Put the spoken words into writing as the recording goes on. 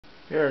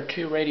Here are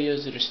two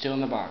radios that are still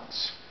in the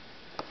box.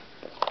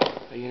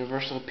 A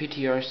Universal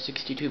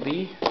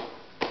PTR-62B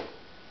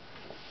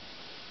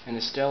and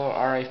a Stellar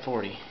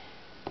RA-40.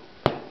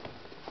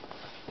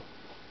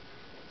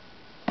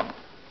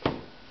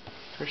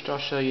 First I'll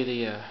show you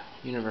the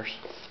Universal.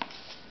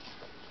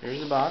 Here's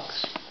the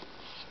box.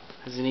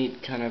 Has a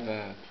neat kind of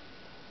a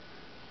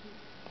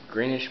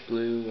greenish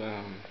blue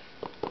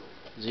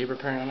zebra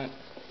print on it.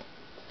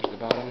 There's the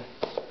bottom.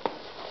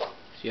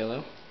 It's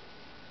yellow.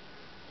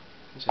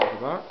 Inside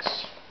the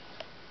box,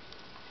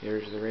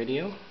 here's the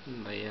radio,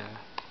 the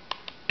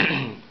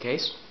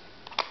case.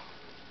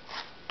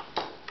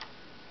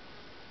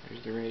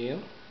 Here's the radio.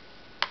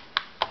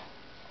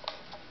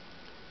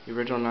 The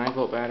original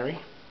 9-volt battery.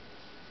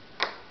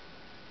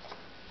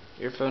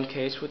 Earphone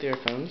case with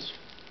earphones.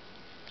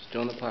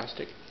 Still in the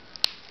plastic.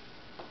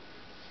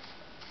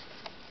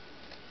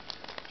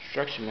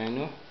 Instruction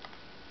manual.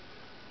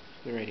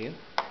 The radio.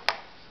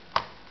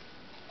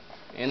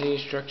 And the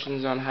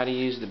instructions on how to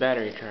use the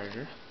battery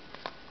charger,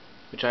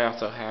 which I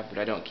also have, but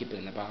I don't keep it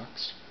in the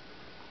box.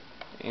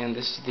 And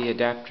this is the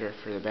adapter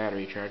for the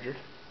battery charger.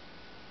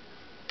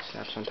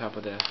 Snaps on top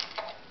of the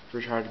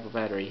rechargeable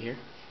battery here.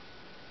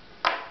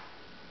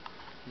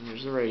 And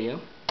here's the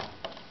radio.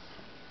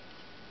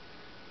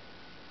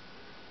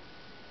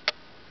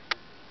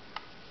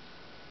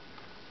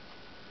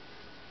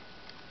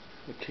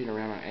 We'll tune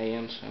around on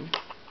AM some.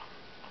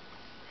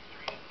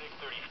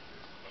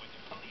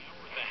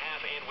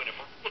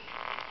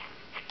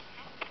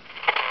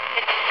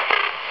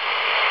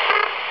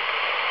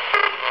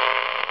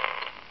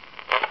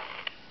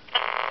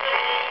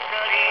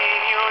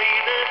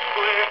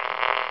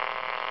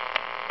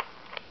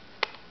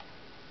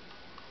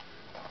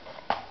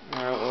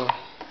 Alright, well,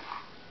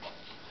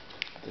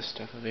 this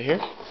stuff over here.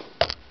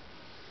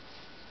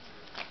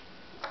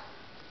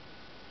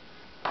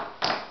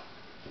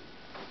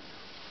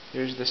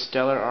 Here's the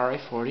Stellar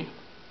RA-40. In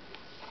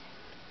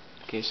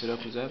case it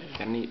opens up,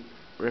 got a neat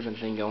ribbon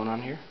thing going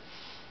on here.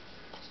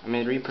 I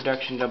made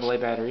reproduction AA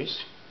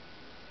batteries.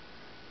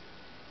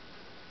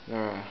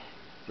 They're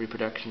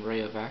reproduction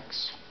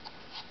Rayovacs.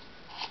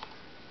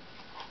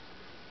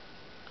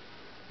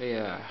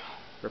 A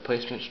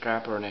replacement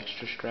strap or an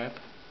extra strap.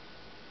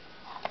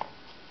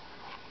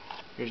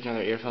 Here's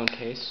another earphone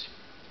case,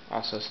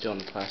 also still in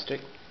the plastic.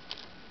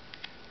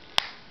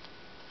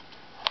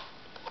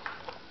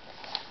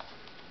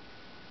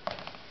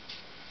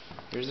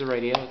 Here's the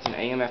radio. It's an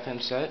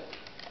AM/FM set,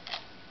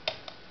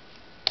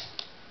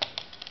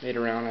 made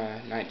around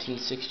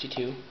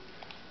 1962.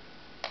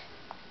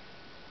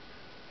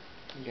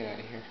 Get out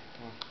of here.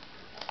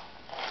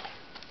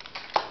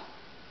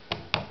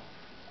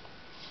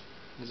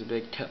 There's a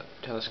big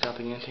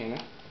telescopic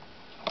antenna.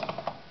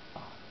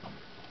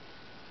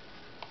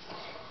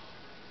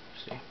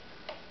 See,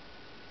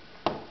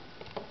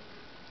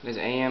 there's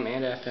AM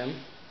and FM.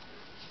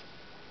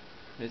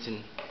 It's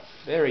in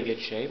very good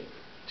shape.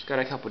 It's got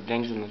a couple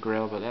dings in the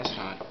grill, but that's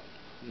not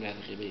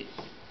nothing to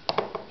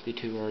be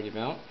too worried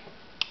about.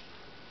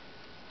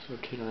 So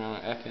we'll tune around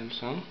at FM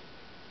some.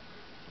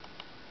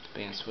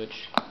 Band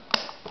switch.